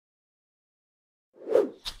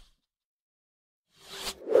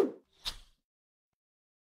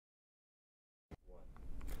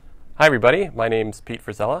Hi everybody, my name's Pete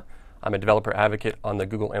Frisella. I'm a developer advocate on the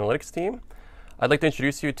Google Analytics team. I'd like to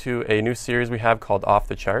introduce you to a new series we have called Off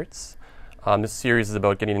the Charts. This series is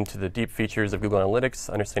about getting into the deep features of Google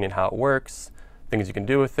Analytics, understanding how it works, things you can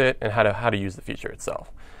do with it, and how to use the feature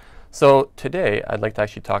itself. So today, I'd like to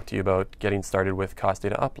actually talk to you about getting started with cost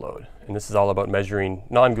data upload. And this is all about measuring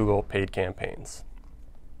non-Google paid campaigns.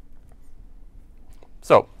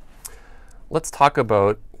 So let's talk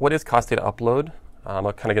about what is cost data upload.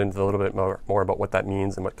 I'll kind of get into a little bit more about what that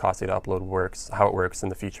means and what cost data upload works, how it works in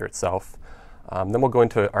the feature itself. Then we'll go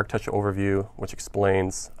into an architectural overview, which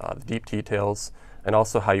explains the deep details and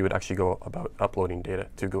also how you would actually go about uploading data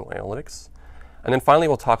to Google Analytics. And then finally,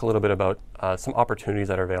 we'll talk a little bit about some opportunities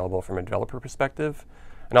that are available from a developer perspective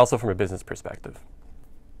and also from a business perspective.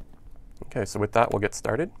 Okay, so with that, we'll get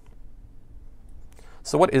started.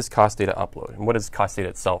 So what is cost data upload and what does cost data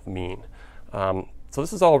itself mean? So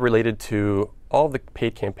this is all related to all the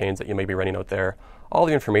paid campaigns that you may be running out there, all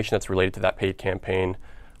the information that's related to that paid campaign,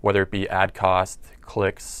 whether it be ad cost,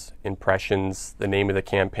 clicks, impressions, the name of the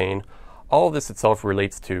campaign. All of this itself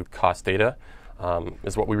relates to cost data,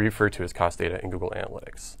 is what we refer to as cost data in Google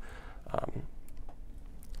Analytics.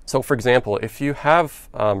 So for example, if you have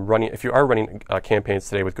if you are running campaigns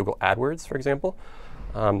today with Google AdWords, for example,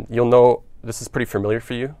 you'll know this is pretty familiar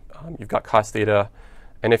for you. You've got cost data,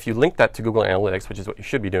 and if you link that to Google Analytics, which is what you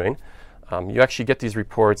should be doing, you actually get these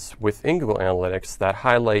reports within Google Analytics that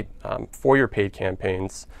highlight for your paid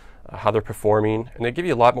campaigns how they're performing, and they give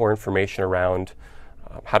you a lot more information around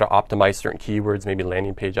how to optimize certain keywords, maybe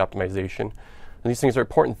landing page optimization. And these things are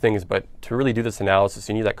important things, but to really do this analysis,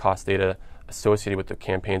 you need that cost data associated with the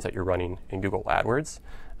campaigns that you're running in Google AdWords.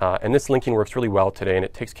 And this linking works really well today, and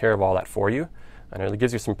it takes care of all that for you. And it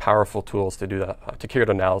gives you some powerful tools to do that, to carry out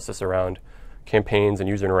analysis around campaigns and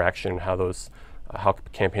user interaction, and how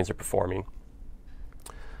campaigns are performing.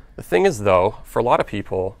 The thing is, though, for a lot of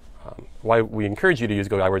people, why we encourage you to use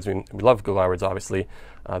Google AdWords, we love Google AdWords, obviously,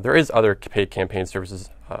 there is other paid campaign services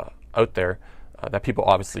out there that people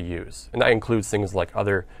obviously use. And that includes things like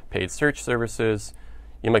other paid search services.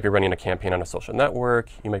 You might be running a campaign on a social network.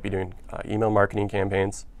 You might be doing email marketing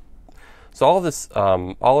campaigns. So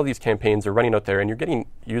all of these campaigns are running out there, and you're getting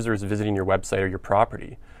users visiting your website or your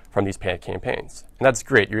property from these paid campaigns. And that's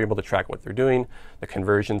great. You're able to track what they're doing, the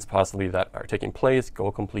conversions possibly that are taking place,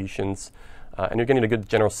 goal completions, and you're getting a good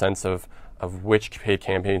general sense of which paid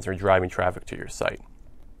campaigns are driving traffic to your site.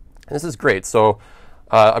 And this is great. So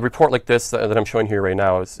a report like this that I'm showing here right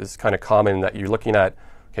now is kind of common, that you're looking at,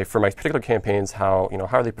 okay, for my particular campaigns, how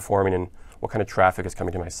are they performing and what kind of traffic is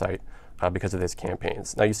coming to my site because of these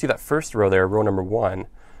campaigns. Now you see that first row there, row number 1,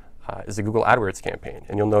 is a Google AdWords campaign.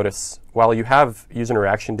 And you'll notice, while you have user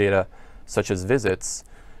interaction data such as visits,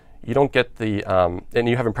 you don't get the, and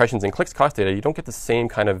you have impressions and clicks cost data, you don't get the same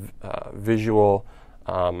kind of visual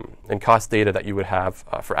and cost data that you would have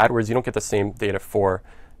for AdWords. You don't get the same data for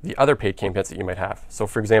the other paid campaigns that you might have. So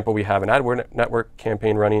for example, we have an AdWords network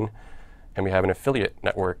campaign running, and we have an affiliate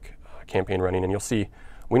network campaign running. And you'll see,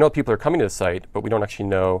 we know people are coming to the site, but we don't actually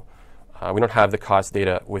know, we don't have the cost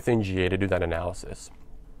data within GA to do that analysis.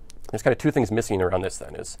 There's kind of two things missing around this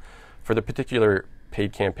then, is for the particular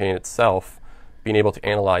paid campaign itself, being able to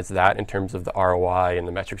analyze that in terms of the ROI and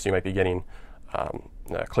the metrics you might be getting,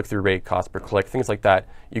 click-through rate, cost per click, things like that.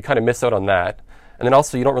 You kind of miss out on that. And then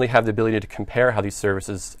also, you don't really have the ability to compare how these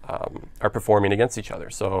services are performing against each other.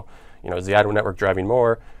 So, is the AdWords network driving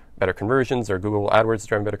better conversions, or Google AdWords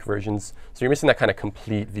driving better conversions? So you're missing that kind of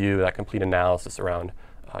complete view, that complete analysis around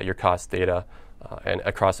your cost data and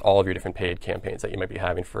across all of your different paid campaigns that you might be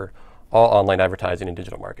having for all online advertising and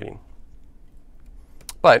digital marketing.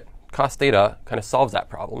 But cost data kind of solves that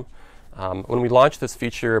problem. When we launched this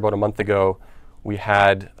feature about a month ago, we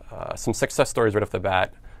had some success stories right off the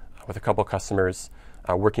bat with a couple of customers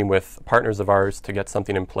working with partners of ours to get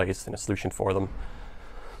something in place and a solution for them.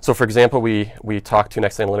 So for example, we talked to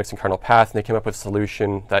Next Analytics and Cardinal Path, and they came up with a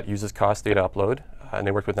solution that uses cost data upload, and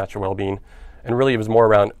they worked with Natural Wellbeing. And really, it was more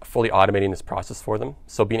around fully automating this process for them.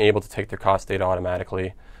 So being able to take their cost data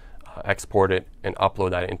automatically, export it, and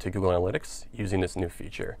upload that into Google Analytics using this new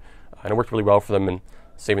feature. And it worked really well for them, and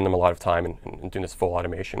saving them a lot of time and doing this full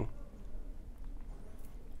automation.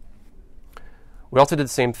 We also did the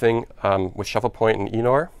same thing with ShufflePoint and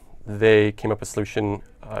Enor. They came up with a solution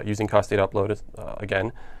using cost data upload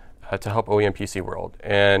again to help OEM PC World.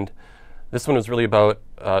 And this one was really about,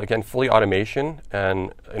 again, fully automation.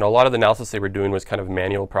 And a lot of the analysis they were doing was kind of a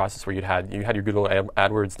manual process where you had your Google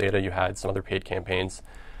AdWords data, you had some other paid campaigns.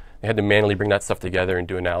 They had to manually bring that stuff together and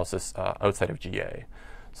do analysis outside of GA.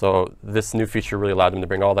 So this new feature really allowed them to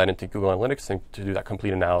bring all that into Google Analytics and to do that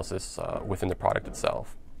complete analysis within the product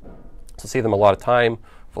itself. So save them a lot of time,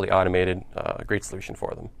 fully automated, a great solution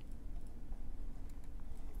for them.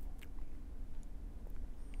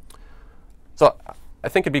 So I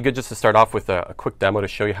think it'd be good just to start off with a quick demo to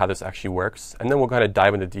show you how this actually works, and then we'll kind of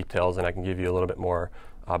dive into details, and I can give you a little bit more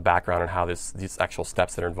background on how these actual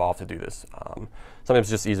steps that are involved to do this. Sometimes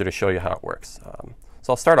it's just easier to show you how it works.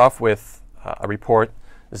 So I'll start off with a report.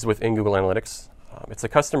 This is within Google Analytics. It's a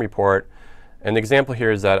custom report, and the example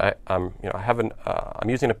here is that I'm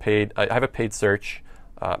using I have a paid search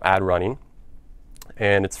ad running,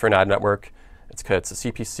 and it's for an ad network. It's a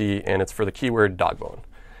CPC, and it's for the keyword dogbone.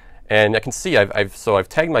 And I can see I've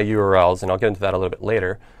tagged my URLs, and I'll get into that a little bit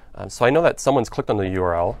later. So I know that someone's clicked on the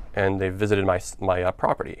URL and they've visited my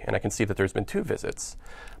property, and I can see that there's been 2 visits.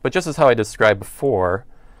 But just as how I described before,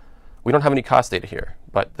 we don't have any cost data here.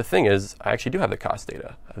 But the thing is, I actually do have the cost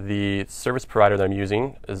data. The service provider that I'm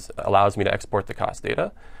using allows me to export the cost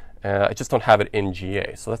data. I just don't have it in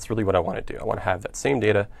GA. So that's really what I want to do. I want to have that same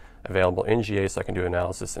data available in GA so I can do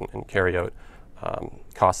analysis and carry out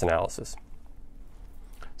cost analysis.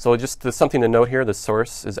 So just something to note here, the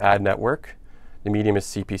source is ad network, the medium is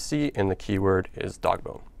CPC, and the keyword is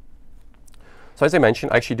dogbone. So as I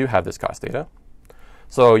mentioned, I actually do have this cost data.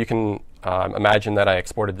 So you can imagine that I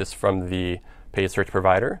exported this from the paid search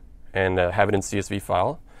provider and have it in CSV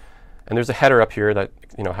file. And there's a header up here that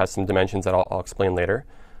has some dimensions that I'll explain later.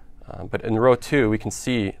 But in row 2, we can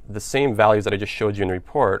see the same values that I just showed you in the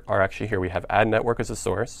report are actually here. We have ad network as a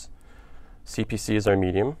source, CPC is our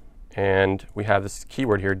medium, and we have this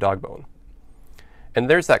keyword here, dogbone. And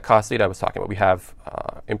there's that cost data I was talking about. We have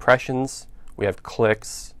impressions, we have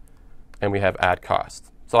clicks, and we have ad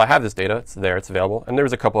cost. So I have this data, it's there, it's available, and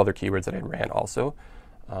there's a couple other keywords that I ran also.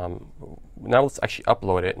 Now let's actually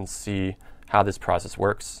upload it and see how this process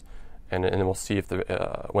works, and then we'll see if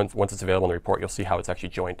once it's available in the report, you'll see how it's actually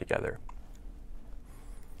joined together.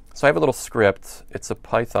 So I have a little script. It's a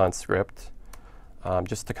Python script,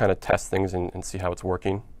 just to kind of test things and see how it's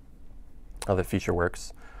working, how the feature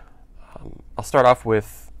works. I'll start off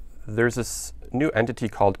with, there's this new entity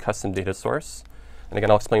called custom data source. And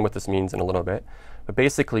again, I'll explain what this means in a little bit. But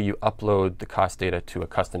basically, you upload the cost data to a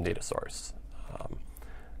custom data source.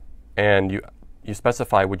 And you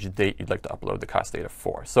specify which date you'd like to upload the cost data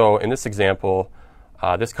for. So in this example,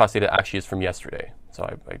 this cost data actually is from yesterday. So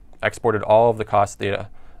I exported all of the cost data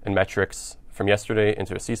and metrics from yesterday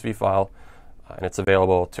into a CSV file, and it's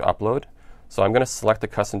available to upload. So I'm going to select the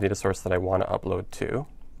custom data source that I want to upload to.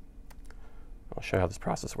 I'll show you how this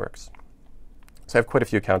process works. So I have quite a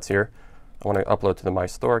few accounts here. I want to upload to the My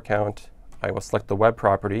Store account. I will select the web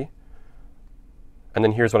property. And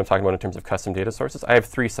then here's what I'm talking about in terms of custom data sources. I have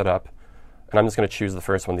 3 set up, and I'm just going to choose the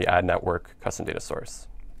first one, the ad network custom data source.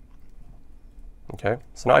 Okay,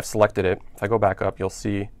 so now I've selected it. If I go back up, you'll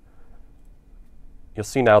see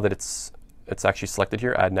now that it's actually selected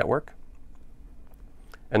here, ad network,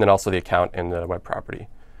 and then also the account and the web property.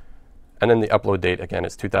 And then the upload date, again,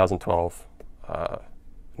 is 2012,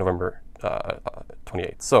 November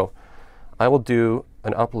 28th. So I will do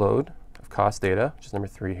an upload of cost data, which is number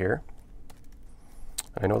 3 here.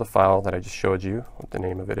 And I know the file that I just showed you, what the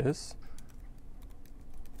name of it is.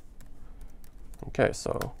 Okay,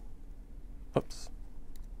 so, oops.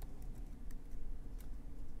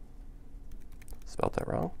 Spelled that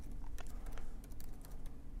wrong.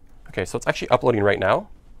 Okay, so it's actually uploading right now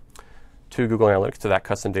to Google Analytics, to that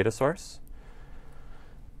custom data source.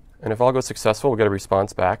 And if all goes successful, we'll get a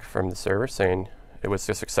response back from the server saying it was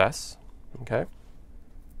a success. Okay.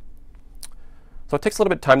 So it takes a little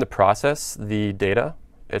bit of time to process the data.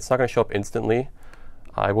 It's not going to show up instantly.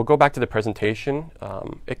 I will go back to the presentation.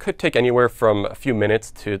 It could take anywhere from a few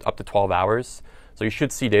minutes to up to 12 hours. So you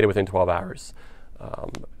should see data within 12 hours.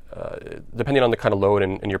 Depending on the kind of load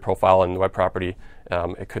in your profile and the web property,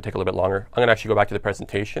 it could take a little bit longer. I'm going to actually go back to the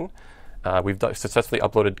presentation. We've successfully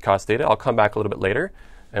uploaded cost data. I'll come back a little bit later,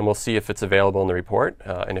 and we'll see if it's available in the report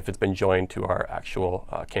and if it's been joined to our actual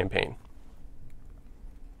campaign.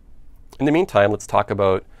 In the meantime, let's talk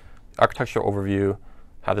about architectural overview,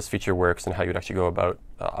 how this feature works, and how you'd actually go about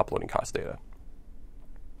uploading cost data.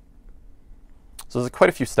 So there's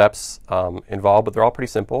quite a few steps involved, but they're all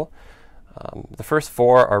pretty simple. The first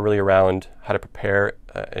 4 are really around how to prepare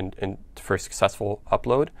for a successful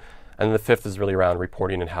upload. And then the 5th is really around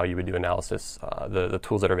reporting and how you would do analysis, the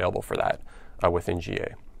tools that are available for that within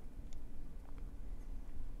GA.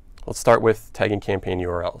 Let's start with tagging campaign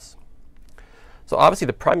URLs. So obviously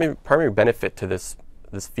the primary benefit to this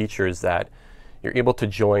feature is that you're able to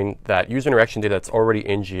join that user interaction data that's already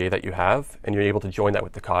in GA that you have, and you're able to join that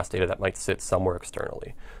with the cost data that might sit somewhere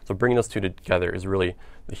externally. So bringing those two together is really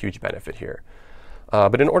the huge benefit here.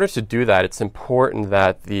 But in order to do that, it's important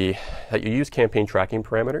that you use campaign tracking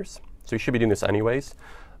parameters. So you should be doing this anyways.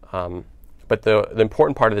 But the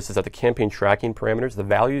important part of this is that the campaign tracking parameters, the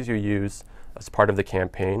values you use as part of the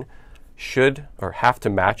campaign, should or have to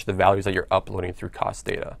match the values that you're uploading through cost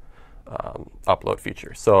data upload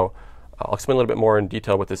feature. So I'll explain a little bit more in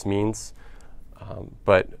detail what this means.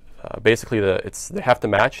 But basically, they have to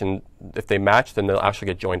match, and if they match, then they'll actually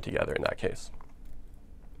get joined together in that case.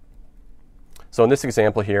 So in this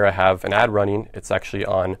example here, I have an ad running. It's actually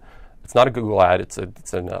on, it's not a Google ad, it's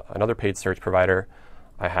another paid search provider.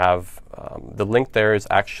 I have, the link there is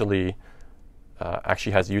actually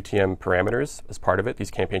has UTM parameters as part of it,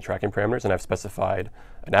 these campaign tracking parameters, and I've specified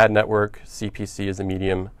an ad network, CPC is the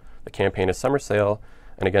medium, the campaign is summer sale,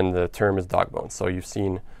 and again, the term is dog bones. So you've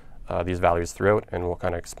seen these values throughout, and we'll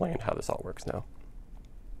kind of explain how this all works now.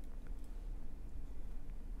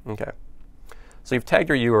 Okay. So you've tagged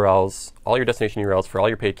your URLs, all your destination URLs for all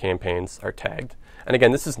your paid campaigns are tagged. And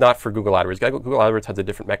again, this is not for Google AdWords. Google AdWords has a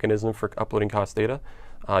different mechanism for uploading cost data.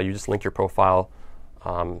 You just link your profile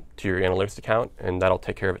to your analytics account, and that'll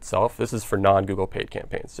take care of itself. This is for non-Google paid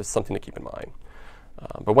campaigns, just something to keep in mind.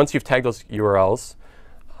 But once you've tagged those URLs,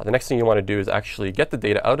 the next thing you want to do is actually get the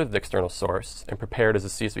data out of the external source and prepare it as a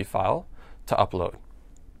CSV file to upload.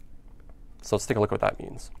 So let's take a look at what that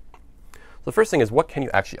means. So the first thing is, what can you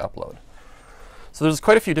actually upload? So there's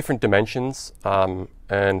quite a few different dimensions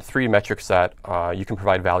and 3 metrics that you can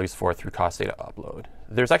provide values for through cost data upload.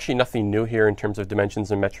 There's actually nothing new here in terms of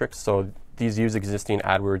dimensions and metrics. So these use existing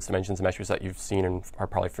AdWords dimensions and metrics that you've seen and are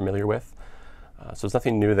probably familiar with. So there's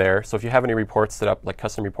nothing new there. So if you have any reports set up, like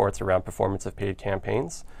custom reports around performance of paid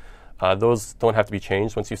campaigns, those don't have to be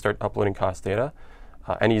changed once you start uploading cost data.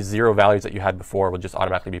 Any 0 values that you had before will just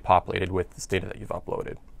automatically be populated with this data that you've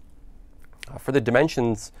uploaded. For the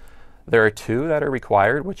dimensions, there are 2 that are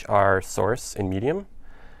required, which are source and medium.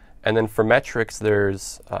 And then for metrics,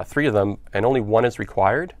 there's 3 of them, and only 1 is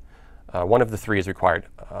required. One of the 3 is required.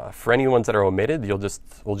 For any ones that are omitted, we'll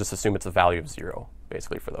just assume it's a value of 0,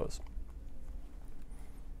 basically, for those.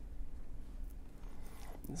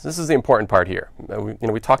 So this is the important part here.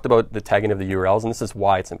 We talked about the tagging of the URLs, and this is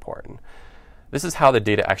why it's important. This is how the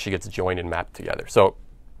data actually gets joined and mapped together. So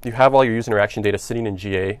you have all your user interaction data sitting in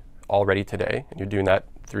GA already today, and you're doing that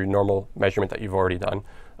through normal measurement that you've already done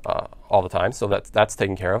all the time. So that's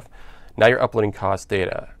taken care of. Now you're uploading cost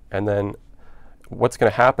data. And then what's going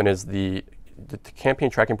to happen is the campaign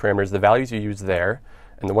tracking parameters, the values you use there,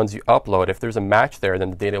 and the ones you upload, if there's a match there, then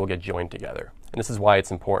the data will get joined together. And this is why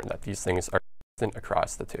it's important that these things are consistent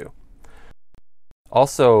across the 2.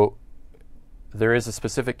 Also, there is a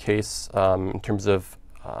specific case in terms of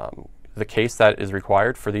the case that is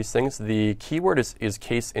required for these things. The keyword is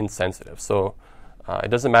case insensitive. So it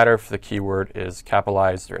doesn't matter if the keyword is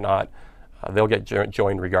capitalized or not. They'll get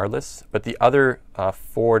joined regardless. But the other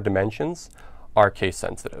 4 dimensions are case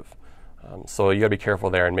sensitive. So you got to be careful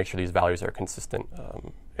there and make sure these values are consistent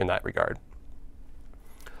in that regard.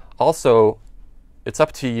 Also, it's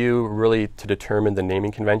up to you really to determine the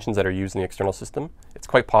naming conventions that are used in the external system. It's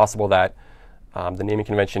quite possible that the naming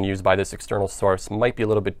convention used by this external source might be a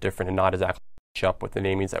little bit different and not exactly match up with the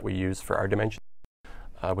namings that we use for our dimensions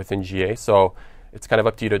within GA. So it's kind of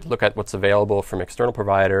up to you to look at what's available from external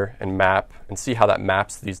provider and map and see how that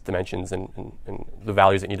maps these dimensions and the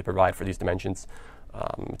values that you need to provide for these dimensions.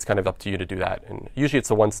 It's kind of up to you to do that. And usually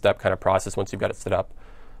it's a 1-step kind of process. Once you've got it set up,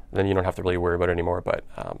 then you don't have to really worry about it anymore. But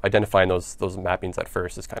identifying those mappings at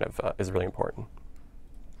first is kind of is really important.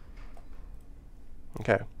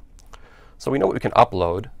 Okay. So we know what we can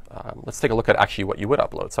upload. Let's take a look at actually what you would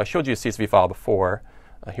upload. So I showed you a CSV file before.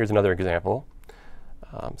 Here's another example.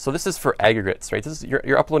 So this is for aggregates, right? This is,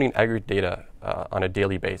 you're uploading aggregate data on a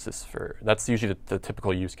daily basis. That's usually the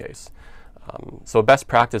typical use case. So best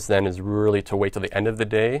practice then is really to wait till the end of the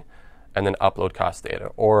day and then upload cost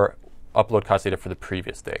data, or upload cost data for the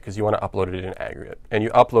previous day, because you want to upload it in aggregate. And you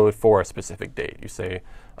upload for a specific date. You say,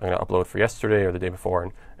 I'm going to upload for yesterday or the day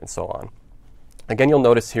before, and so on. Again, you'll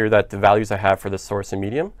notice here that the values I have for the source and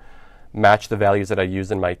medium match the values that I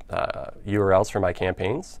use in my URLs for my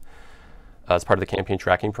campaigns as part of the campaign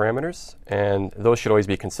tracking parameters. And those should always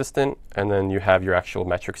be consistent. And then you have your actual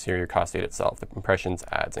metrics here, your cost data itself, the impressions,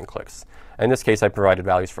 ads, and clicks. And in this case, I provided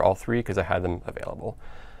values for all 3 because I had them available.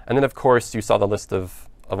 And then, of course, you saw the list of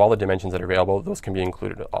all the dimensions that are available. Those can be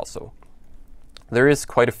included also. There is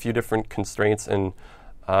quite a few different constraints and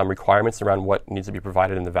requirements around what needs to be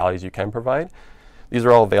provided and the values you can provide. These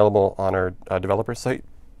are all available on our developer site,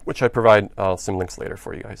 which I provide some links later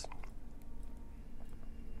for you guys.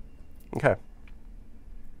 Okay.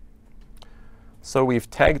 So we've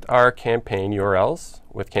tagged our campaign URLs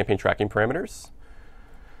with campaign tracking parameters.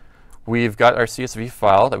 We've got our CSV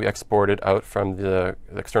file that we exported out from the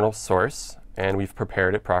external source, and we've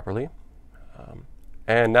prepared it properly.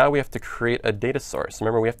 And now we have to create a data source.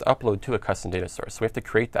 Remember, we have to upload to a custom data source, so we have to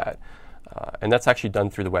create that. And that's actually done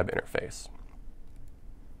through the web interface.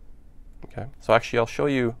 Okay, so actually I'll show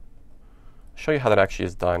you how that actually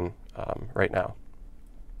is done right now.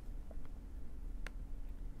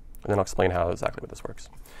 And then I'll explain exactly what this works.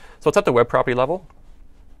 So it's at the web property level.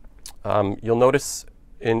 You'll notice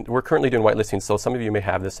we're currently doing whitelisting, so some of you may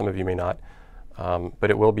have this, some of you may not. But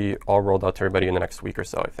it will be all rolled out to everybody in the next week or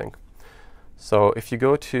so, I think. So if you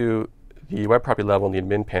go to the web property level in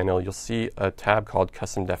the admin panel, you'll see a tab called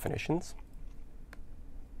Custom Definitions.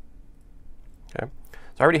 Okay.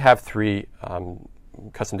 So I already have 3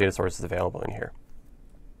 custom data sources available in here.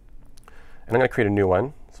 And I'm going to create a new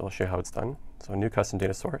one, so I'll show you how it's done. So a new custom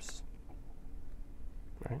data source.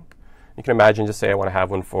 Right. You can imagine, just say I want to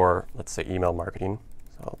have one for, let's say, email marketing.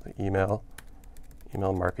 So the email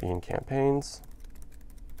marketing campaigns.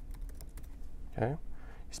 Okay.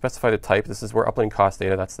 You specify the type. This is we're uploading cost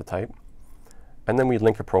data. That's the type. And then we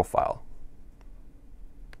link a profile.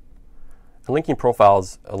 And linking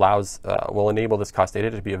profiles will enable this cost data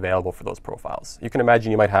to be available for those profiles. You can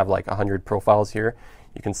imagine you might have like 100 profiles here.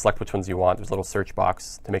 You can select which ones you want. There's a little search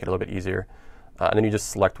box to make it a little bit easier. And then you just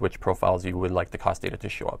select which profiles you would like the cost data to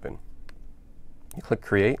show up in. You click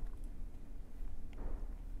Create.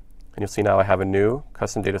 And you'll see now I have a new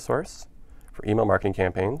custom data source for email marketing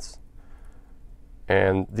campaigns.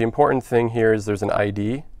 And the important thing here is there's an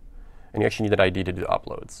ID, and you actually need that ID to do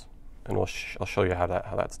uploads. And I'll show you how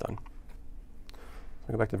that's done.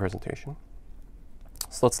 So go back to the presentation.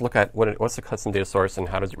 So let's look at what's the custom data source and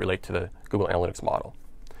how does it relate to the Google Analytics model.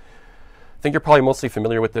 I think you're probably mostly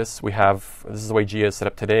familiar with this. This is the way GA is set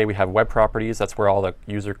up today. We have web properties. That's where all the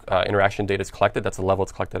user interaction data is collected. That's the level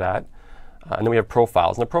it's collected at. And then we have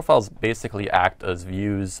profiles. And the profiles basically act as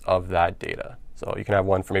views of that data. So you can have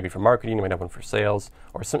one maybe for marketing, you might have one for sales,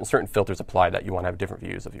 or certain filters apply that you want to have different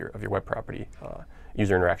views of your web property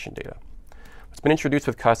user interaction data. What's been introduced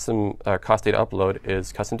with custom cost data upload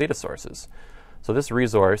is custom data sources. So this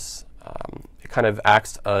resource, it kind of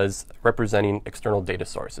acts as representing external data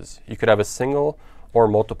sources. You could have a single or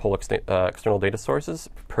multiple external data sources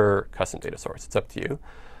per custom data source. It's up to you.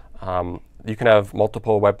 You can have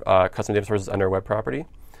multiple custom data sources under a web property.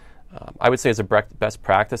 I would say as a best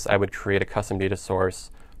practice, I would create a custom data source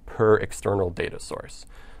per external data source.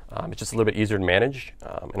 It's just a little bit easier to manage,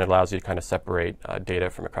 and it allows you to kind of separate data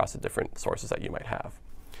from across the different sources that you might have.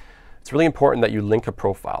 It's really important that you link a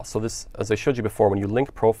profile. So this, as I showed you before, when you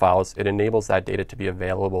link profiles, it enables that data to be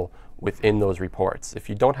available within those reports. If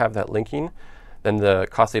you don't have that linking, then the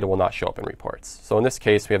cost data will not show up in reports. So in this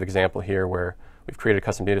case, we have an example here where we've created a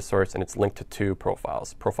custom data source, and it's linked to 2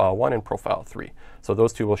 profiles, Profile 1 and Profile 3. So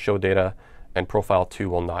those 2 will show data, and Profile 2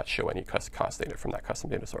 will not show any cost data from that custom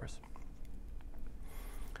data source.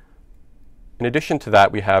 In addition to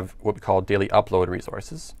that, we have what we call daily upload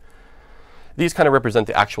resources. These kind of represent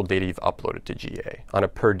the actual data you've uploaded to GA on a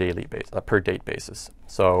per date basis.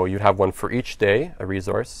 So you'd have one for each day, a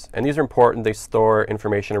resource. And these are important. They store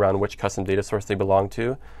information around which custom data source they belong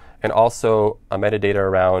to, and also metadata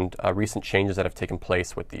around recent changes that have taken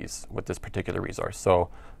place with this particular resource. So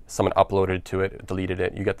someone uploaded to it, deleted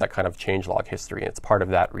it, you get that kind of changelog history, and it's part of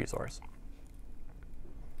that resource.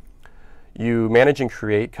 You manage and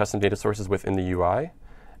create custom data sources within the UI,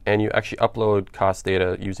 and you actually upload cost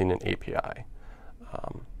data using an API.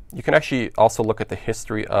 You can actually also look at the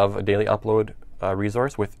history of a daily upload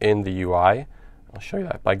resource within the UI. I'll show you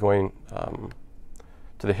that by going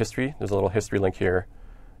to the history. There's a little history link here.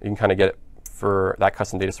 You can kind of get it for that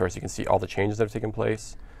custom data source. You can see all the changes that have taken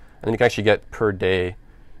place. And then you can actually get per day,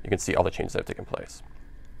 you can see all the changes that have taken place.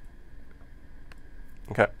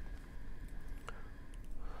 Okay.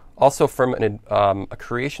 Also, from a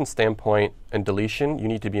creation standpoint and deletion, you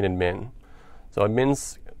need to be an admin. So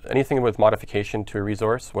admins, anything with modification to a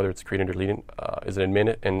resource, whether it's creating or deleting, is an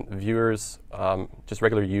admin, and viewers, just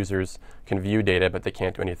regular users, can view data, but they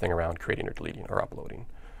can't do anything around creating or deleting or uploading.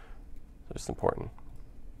 So it's important.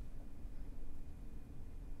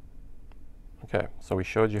 Okay, so we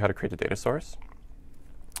showed you how to create the data source.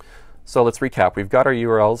 So let's recap. We've got our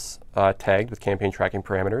URLs tagged with campaign tracking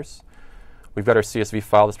parameters. We've got our CSV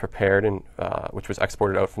file that's prepared, and which was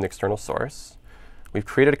exported out from the external source. We've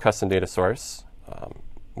created a custom data source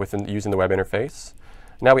using the web interface.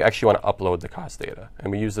 Now we actually want to upload the cost data,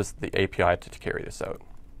 and we use the API to carry this out.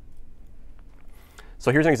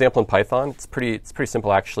 So here's an example in Python. It's pretty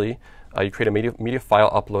simple, actually. You create a media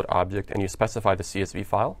file upload object, and you specify the CSV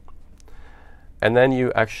file. And then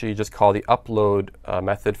you actually just call the upload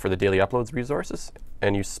method for the daily uploads resources,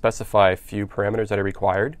 and you specify a few parameters that are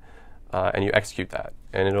required, and you execute that.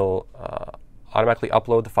 And it'll automatically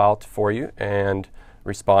upload the file for you and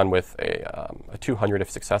respond with a 200 if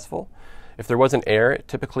successful. If there was an error,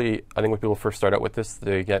 typically, I think when people first start out with this,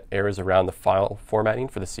 they get errors around the file formatting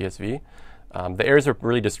for the CSV. The errors are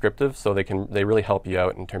really descriptive, so they really help you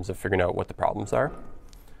out in terms of figuring out what the problems are.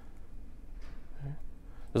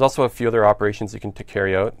 There's also a few other operations you can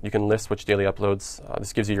carry out. You can list which daily uploads.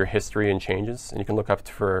 This gives you your history and changes, and you can look up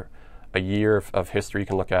for a year of history. You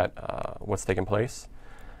can look at what's taken place.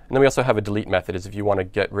 And then we also have a delete method, is if you want to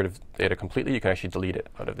get rid of data completely, you can actually delete it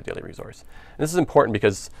out of the daily resource. And this is important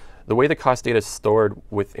because the way the cost data is stored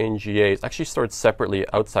within GA is actually stored separately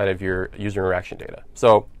outside of your user interaction data.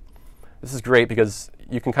 So this is great because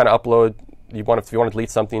you can kind of upload, if you want to delete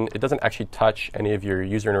something, it doesn't actually touch any of your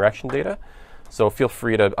user interaction data. So feel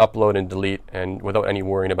free to upload and delete, and without any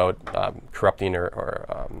worrying about corrupting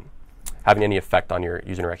or having any effect on your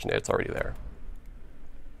user interaction data. It's already there.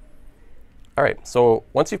 All right, so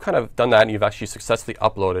once you've kind of done that and you've actually successfully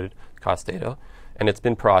uploaded cost data and it's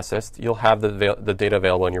been processed, you'll have the data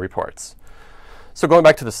available in your reports. So going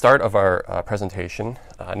back to the start of our presentation,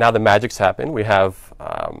 now the magic's happened. We have,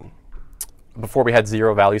 before we had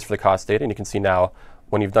 0 values for the cost data, and you can see now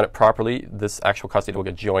when you've done it properly, this actual cost data will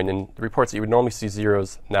get joined. And the reports that you would normally see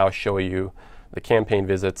zeros now show you the campaign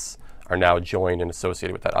visits are now joined and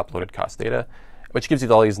associated with that uploaded cost data, which gives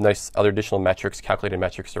you all these nice other additional metrics, calculated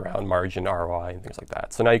metrics around margin, ROI, and things like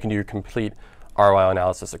that. So now you can do your complete ROI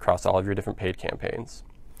analysis across all of your different paid campaigns.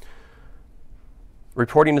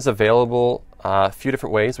 Reporting is available a few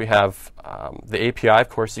different ways. We have the API, of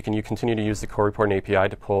course. You continue to use the core reporting API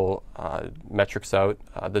to pull metrics out.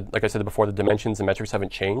 Like I said before, the dimensions and metrics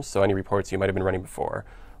haven't changed, so any reports you might have been running before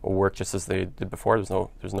will work just as they did before.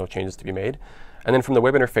 There's no changes to be made. And then from the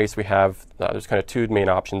web interface, we have there's kind of 2 main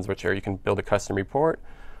options, which are you can build a custom report,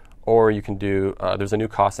 or you can do there's a new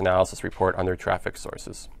cost analysis report under traffic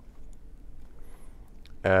sources.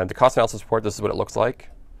 And the cost analysis report, this is what it looks like.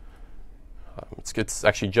 It's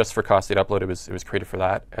actually just for cost data upload. It was created for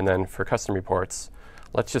that. And then for custom reports,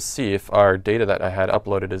 let's just see if our data that I had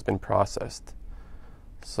uploaded has been processed.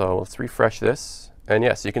 So let's refresh this. And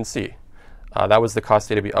yes, you can see that was the cost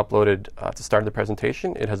data we uploaded to start the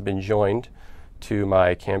presentation. It has been joined to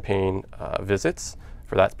my campaign visits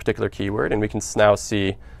for that particular keyword. And we can now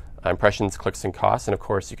see impressions, clicks, and costs. And of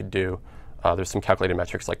course, you could do, there's some calculated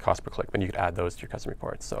metrics like cost per click, but you could add those to your custom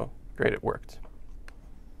reports. So great, it worked.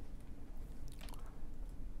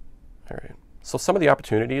 All right. So some of the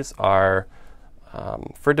opportunities are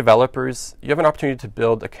for developers, you have an opportunity to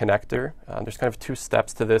build a connector. There's kind of 2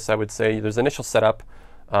 steps to this, I would say. There's initial setup,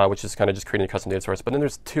 which is kind of just creating a custom data source. But then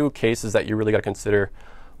there's 2 cases that you really got to consider.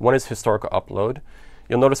 One is historical upload.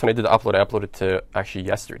 You'll notice when I did the upload, I uploaded to actually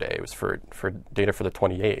yesterday. It was for data for the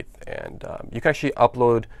 28th. And you can actually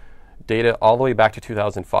upload data all the way back to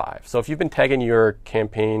 2005. So if you've been tagging your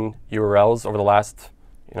campaign URLs over the last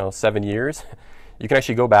 7 years, you can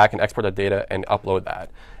actually go back and export that data and upload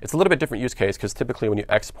that. It's a little bit different use case because typically when you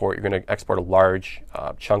export, you're going to export a large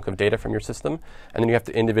chunk of data from your system, and then you have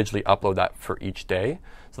to individually upload that for each day.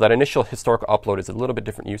 So that initial historical upload is a little bit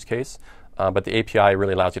different use case, but the API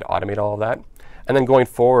really allows you to automate all of that. And then going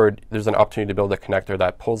forward, there's an opportunity to build a connector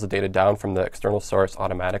that pulls the data down from the external source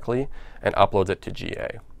automatically and uploads it to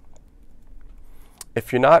GA.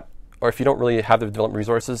 If you're not, or if you don't really have the development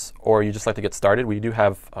resources, or you just like to get started, we do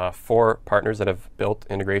have 4 partners that have built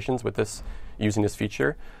integrations with this using this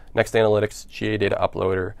feature. Next Analytics, GA Data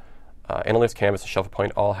Uploader, Analytics Canvas, and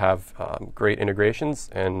ShufflePoint all have great integrations,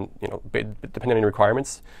 and depending on your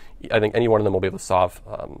requirements, I think any one of them will be able to solve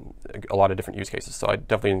a lot of different use cases. So I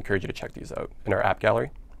definitely encourage you to check these out in our app gallery.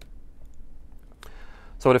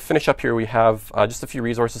 So to finish up here, we have just a few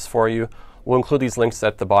resources for you. We'll include these links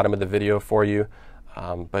at the bottom of the video for you.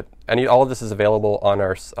 But all of this is available on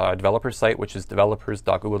our developer site, which is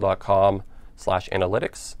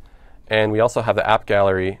developers.google.com/analytics. And we also have the app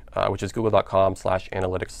gallery, which is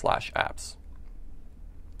google.com/analytics/apps.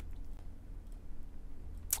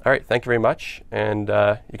 All right, thank you very much. And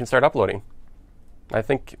you can start uploading. I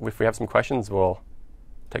think if we have some questions, we'll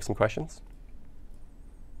take some questions.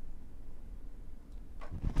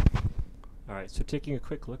 All right, so taking a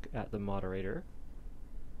quick look at the moderator.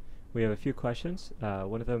 We have a few questions.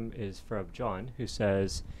 One of them is from John, who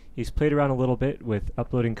says he's played around a little bit with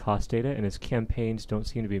uploading cost data, and his campaigns don't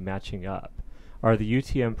seem to be matching up. Are the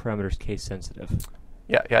UTM parameters case sensitive?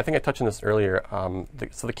 Yeah, I think I touched on this earlier.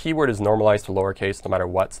 So the keyword is normalized to lowercase no matter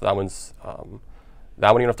what. So that one you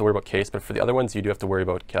don't have to worry about case, but for the other ones, you do have to worry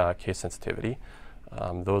about case sensitivity.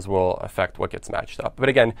 those will affect what gets matched up. But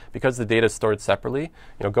again, because the data is stored separately,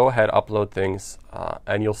 go ahead, upload things,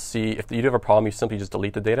 and you'll see if you do have a problem, you simply just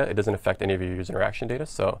delete the data. It doesn't affect any of your user interaction data,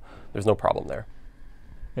 so there's no problem there.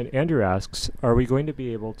 And Andrew asks, are we going to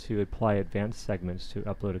be able to apply advanced segments to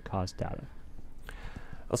uploaded cost data?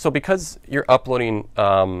 So because you're uploading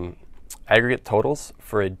aggregate totals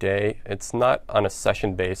for a day, it's not on a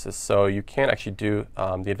session basis, so you can't actually do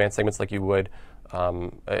the advanced segments like you would.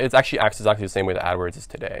 It actually acts exactly the same way that AdWords is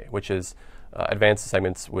today, which is advanced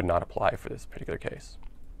segments would not apply for this particular case.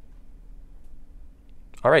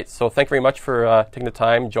 All right, so thank you very much for taking the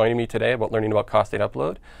time joining me today about learning about cost data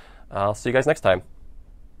upload. I'll see you guys next time.